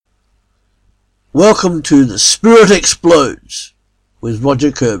Welcome to The Spirit Explodes with Roger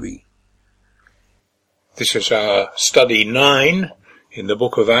Kirby. This is our study 9 in the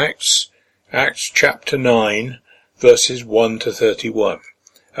book of Acts, Acts chapter 9, verses 1 to 31,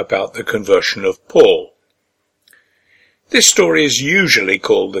 about the conversion of Paul. This story is usually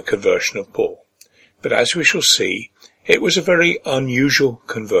called the conversion of Paul, but as we shall see, it was a very unusual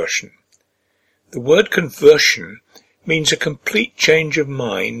conversion. The word conversion means a complete change of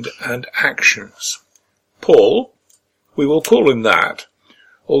mind and actions. Paul, we will call him that,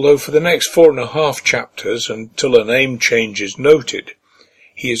 although for the next 4.5 chapters, until a name change is noted,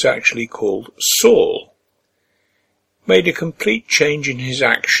 he is actually called Saul, made a complete change in his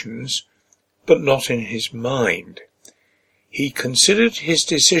actions, but not in his mind. He considered his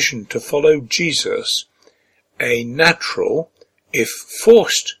decision to follow Jesus a natural, if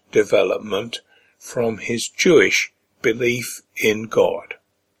forced, development from his Jewish belief in God.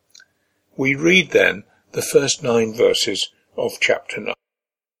 We read then the first 9 verses of chapter 9.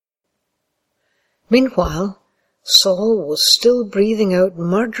 Meanwhile, Saul was still breathing out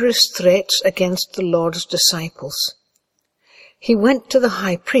murderous threats against the Lord's disciples. He went to the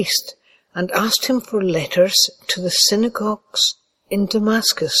high priest and asked him for letters to the synagogues in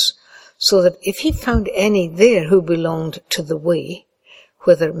Damascus, so that if he found any there who belonged to the way,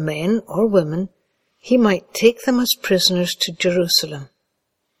 whether men or women, he might take them as prisoners to Jerusalem.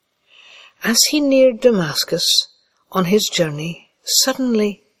 As he neared Damascus on his journey,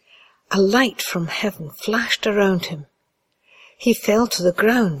 suddenly a light from heaven flashed around him. He fell to the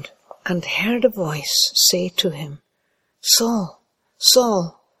ground and heard a voice say to him, "Saul,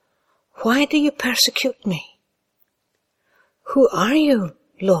 Saul, why do you persecute me?" "Who are you,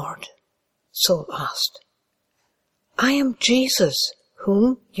 Lord?" Saul asked. "I am Jesus,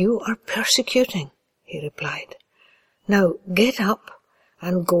 whom you are persecuting," he replied. "Now get up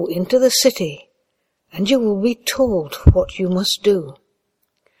and go into the city, and you will be told what you must do."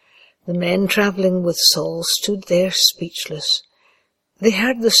 The men travelling with Saul stood there speechless. They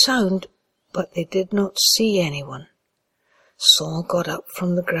heard the sound, but they did not see anyone. Saul got up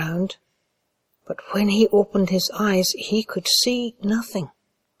from the ground, but when he opened his eyes, he could see nothing.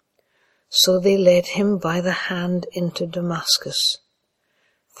 So they led him by the hand into Damascus.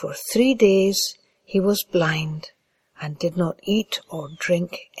 For 3 days he was blind and did not eat or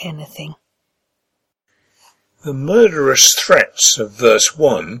drink anything. The murderous threats of verse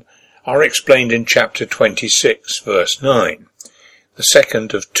 1 are explained in chapter 26, verse 9. The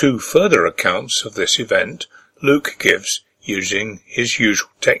second of 2 further accounts of this event Luke gives using his usual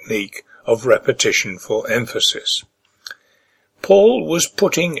technique of repetition for emphasis. Paul was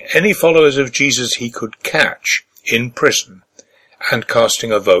putting any followers of Jesus he could catch in prison and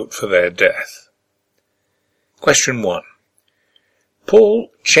casting a vote for their death. Question 1.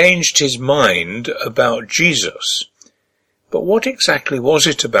 Paul changed his mind about Jesus, but what exactly was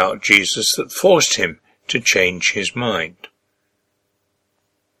it about Jesus that forced him to change his mind?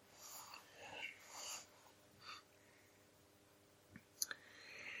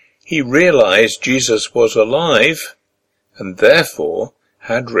 He realized Jesus was alive and therefore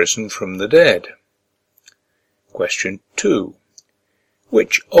had risen from the dead. Question 2.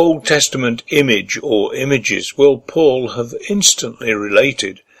 Which Old Testament image or images will Paul have instantly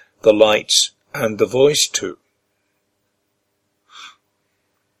related the lights and the voice to?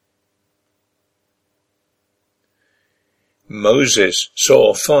 Moses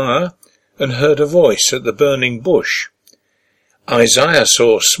saw fire and heard a voice at the burning bush. Isaiah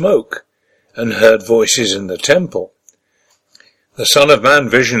saw smoke and heard voices in the temple. The Son of Man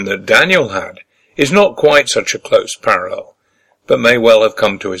vision that Daniel had is not quite such a close parallel, but may well have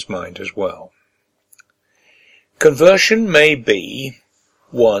come to his mind as well. Conversion may be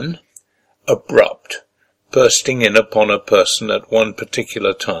 1. Abrupt, bursting in upon a person at one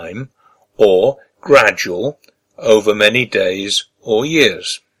particular time, or gradual, over many days or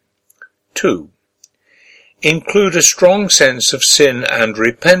years. 2. Include a strong sense of sin and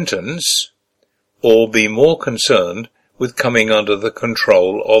repentance, or be more concerned with coming under the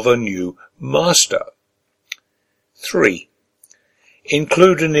control of a new master. 3.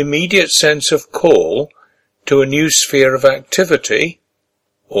 Include an immediate sense of call to a new sphere of activity,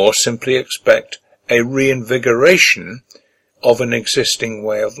 or simply expect a reinvigoration of an existing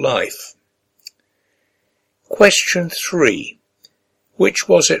way of life. Question 3. Which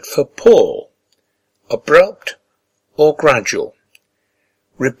was it for Paul? Abrupt or gradual?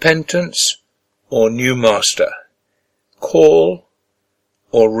 Repentance or new master? Call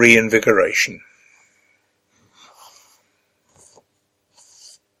or reinvigoration?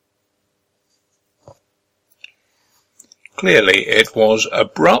 Clearly it was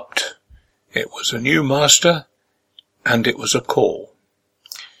abrupt, It was a new master, and it was a call.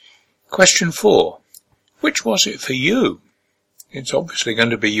 Question 4. Which was it for you? It's obviously going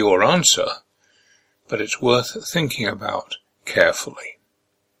to be your answer, but it's worth thinking about carefully.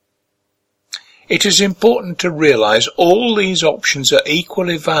 It is important to realize all these options are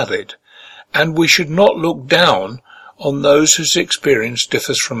equally valid, and we should not look down on those whose experience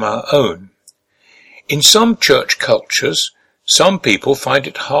differs from our own. In some church cultures, some people find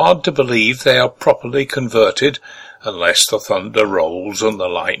it hard to believe they are properly converted unless the thunder rolls and the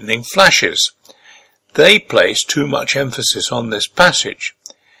lightning flashes. They place too much emphasis on this passage.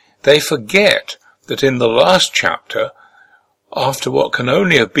 They forget that in the last chapter, after what can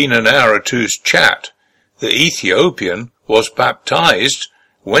only have been an hour or two's chat, the Ethiopian was baptized,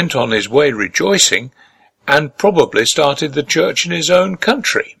 went on his way rejoicing, and probably started the church in his own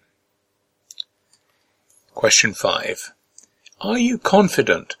country. Question 5. Are you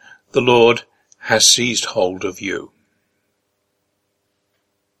confident the Lord has seized hold of you?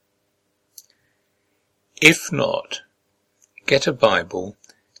 If not, get a Bible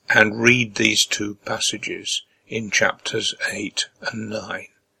and read these two passages in chapters 8 and 9.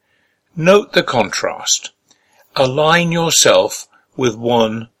 Note the contrast. Align yourself with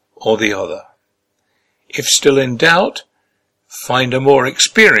one or the other. If still in doubt, find a more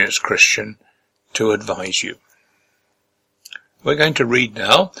experienced Christian to advise you. We're going to read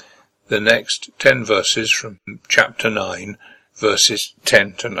now the next 10 verses from chapter 9, verses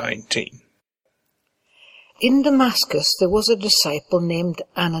 10 to 19. In Damascus there was a disciple named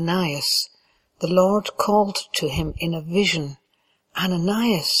Ananias. The Lord called to him in a vision,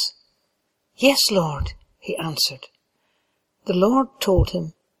 Ananias. Yes, Lord, he answered. The Lord told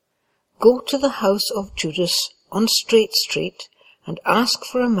him, Go to the house of Judas on Straight Street and ask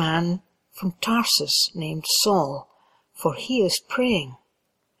for a man from Tarsus named Saul, for he is praying.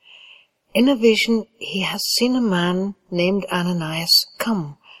 In a vision he has seen a man named Ananias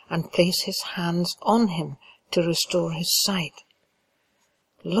come and place his hands on him to restore his sight.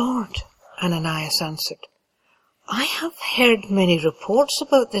 Lord, Ananias answered, I have heard many reports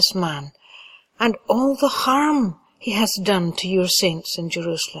about this man and all the harm he has done to your saints in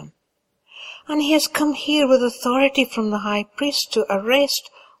Jerusalem. And he has come here with authority from the high priest to arrest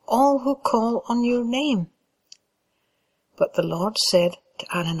all who call on your name. But the Lord said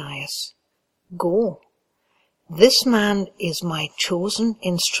to Ananias, Go. This man is my chosen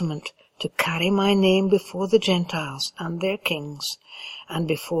instrument to carry my name before the Gentiles and their kings, and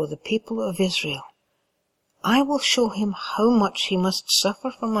before the people of Israel. I will show him how much he must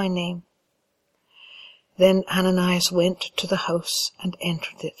suffer for my name. Then Ananias went to the house and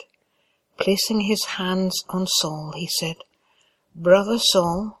entered it. Placing his hands on Saul, he said, Brother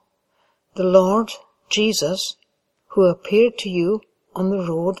Saul, the Lord Jesus, who appeared to you on the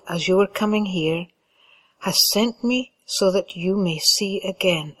road as you were coming here, has sent me so that you may see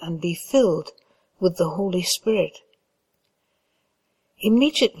again and be filled with the Holy Spirit.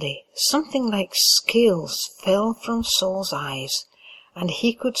 Immediately, something like scales fell from Saul's eyes, and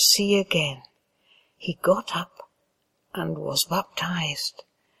he could see again. He got up and was baptized,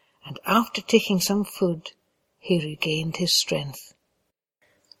 and after taking some food, he regained his strength.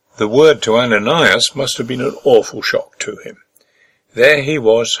 The word to Ananias must have been an awful shock to him. There he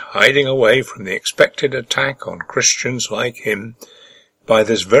was, hiding away from the expected attack on Christians like him by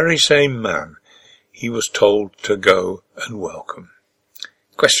this very same man he was told to go and welcome.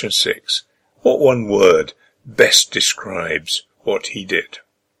 Question 6. What one word best describes what he did?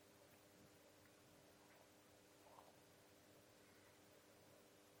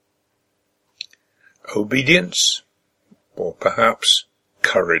 Obedience, or perhaps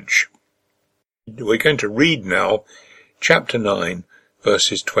courage. We're going to read now chapter 9,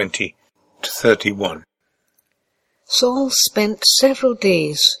 verses 20 to 31. Saul spent several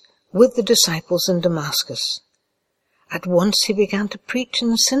days with the disciples in Damascus. At once he began to preach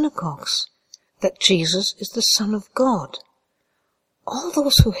in the synagogues that Jesus is the Son of God. All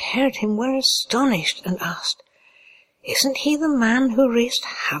those who heard him were astonished and asked, Isn't he the man who raised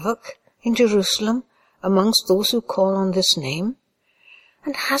havoc in Jerusalem amongst those who call on this name?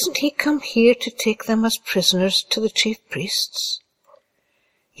 And hasn't he come here to take them as prisoners to the chief priests?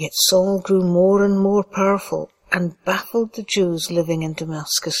 Yet Saul grew more and more powerful and baffled the Jews living in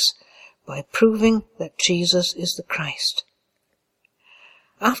Damascus by proving that Jesus is the Christ.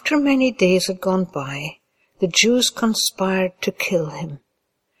 After many days had gone by, the Jews conspired to kill him.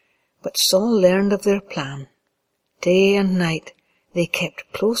 But Saul learned of their plan. Day and night they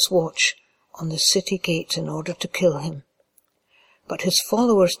kept close watch on the city gates in order to kill him. But his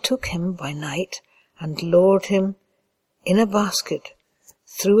followers took him by night and lowered him in a basket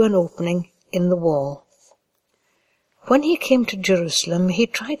through an opening in the wall. When he came to Jerusalem, he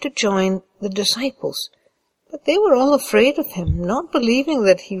tried to join the disciples, but they were all afraid of him, not believing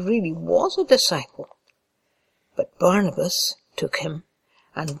that he really was a disciple. But Barnabas took him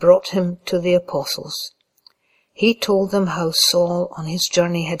and brought him to the apostles. He told them how Saul on his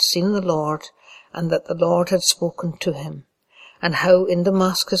journey had seen the Lord, and that the Lord had spoken to him, and how in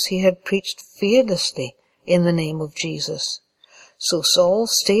Damascus he had preached fearlessly in the name of Jesus. So Saul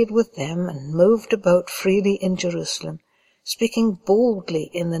stayed with them and moved about freely in Jerusalem, speaking boldly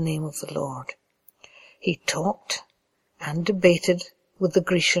in the name of the Lord. He talked and debated with the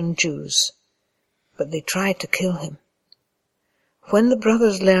Grecian Jews, but they tried to kill him. When the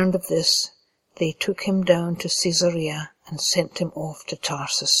brothers learned of this, they took him down to Caesarea and sent him off to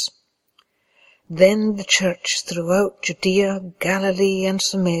Tarsus. Then the church throughout Judea, Galilee, and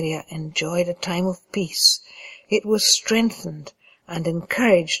Samaria enjoyed a time of peace. It was strengthened and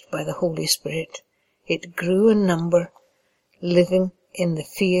encouraged by the Holy Spirit. It grew in number, living in the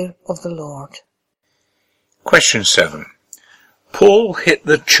fear of the Lord. Question 7. Paul hit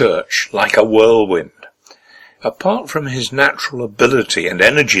the church like a whirlwind. Apart from his natural ability and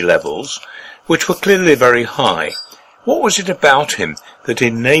energy levels, which were clearly very high, what was it about him that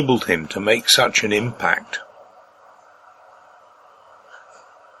enabled him to make such an impact?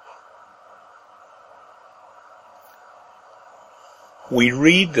 We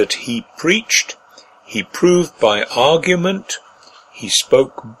read that he preached, he proved by argument, he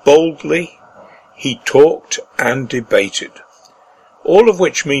spoke boldly, he talked and debated. All of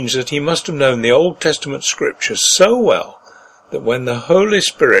which means that he must have known the Old Testament scriptures so well that when the Holy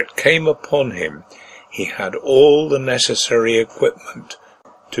Spirit came upon him, he had all the necessary equipment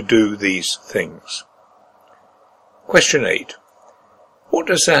to do these things. Question 8. What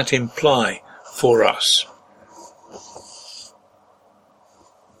does that imply for us?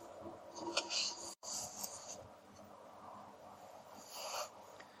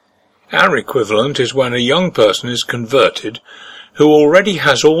 Our equivalent is when a young person is converted who already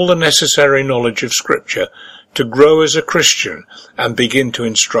has all the necessary knowledge of Scripture to grow as a Christian and begin to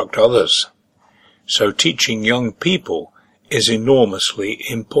instruct others. So teaching young people is enormously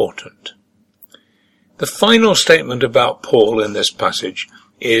important. The final statement about Paul in this passage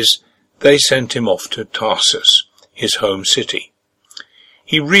is they sent him off to Tarsus, his home city.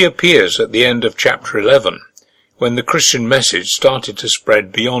 He reappears at the end of chapter 11, when the Christian message started to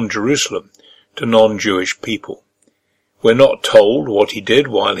spread beyond Jerusalem to non-Jewish people. We're not told what he did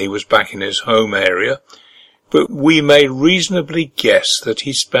while he was back in his home area, but we may reasonably guess that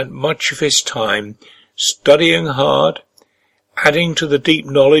he spent much of his time studying hard, adding to the deep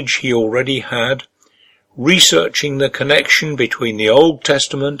knowledge he already had, researching the connection between the Old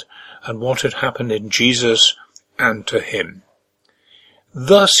Testament and what had happened in Jesus and to him.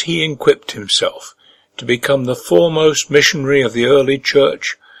 Thus he equipped himself to become the foremost missionary of the early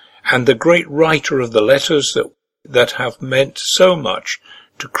church and the great writer of the letters that have meant so much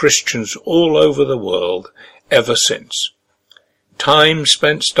to Christians all over the world ever since. Time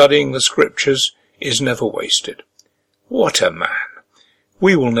spent studying the scriptures is never wasted. What a man!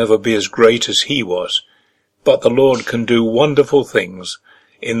 We will never be as great as he was, but the Lord can do wonderful things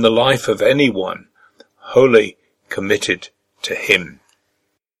in the life of anyone wholly committed to him.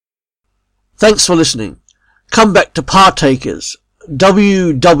 Thanks for listening. Come back to Partakers,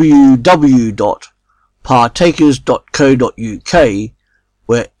 www.partakers.co.uk,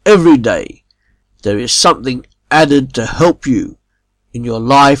 where every day there is something added to help you in your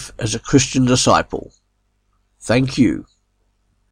life as a Christian disciple. Thank you.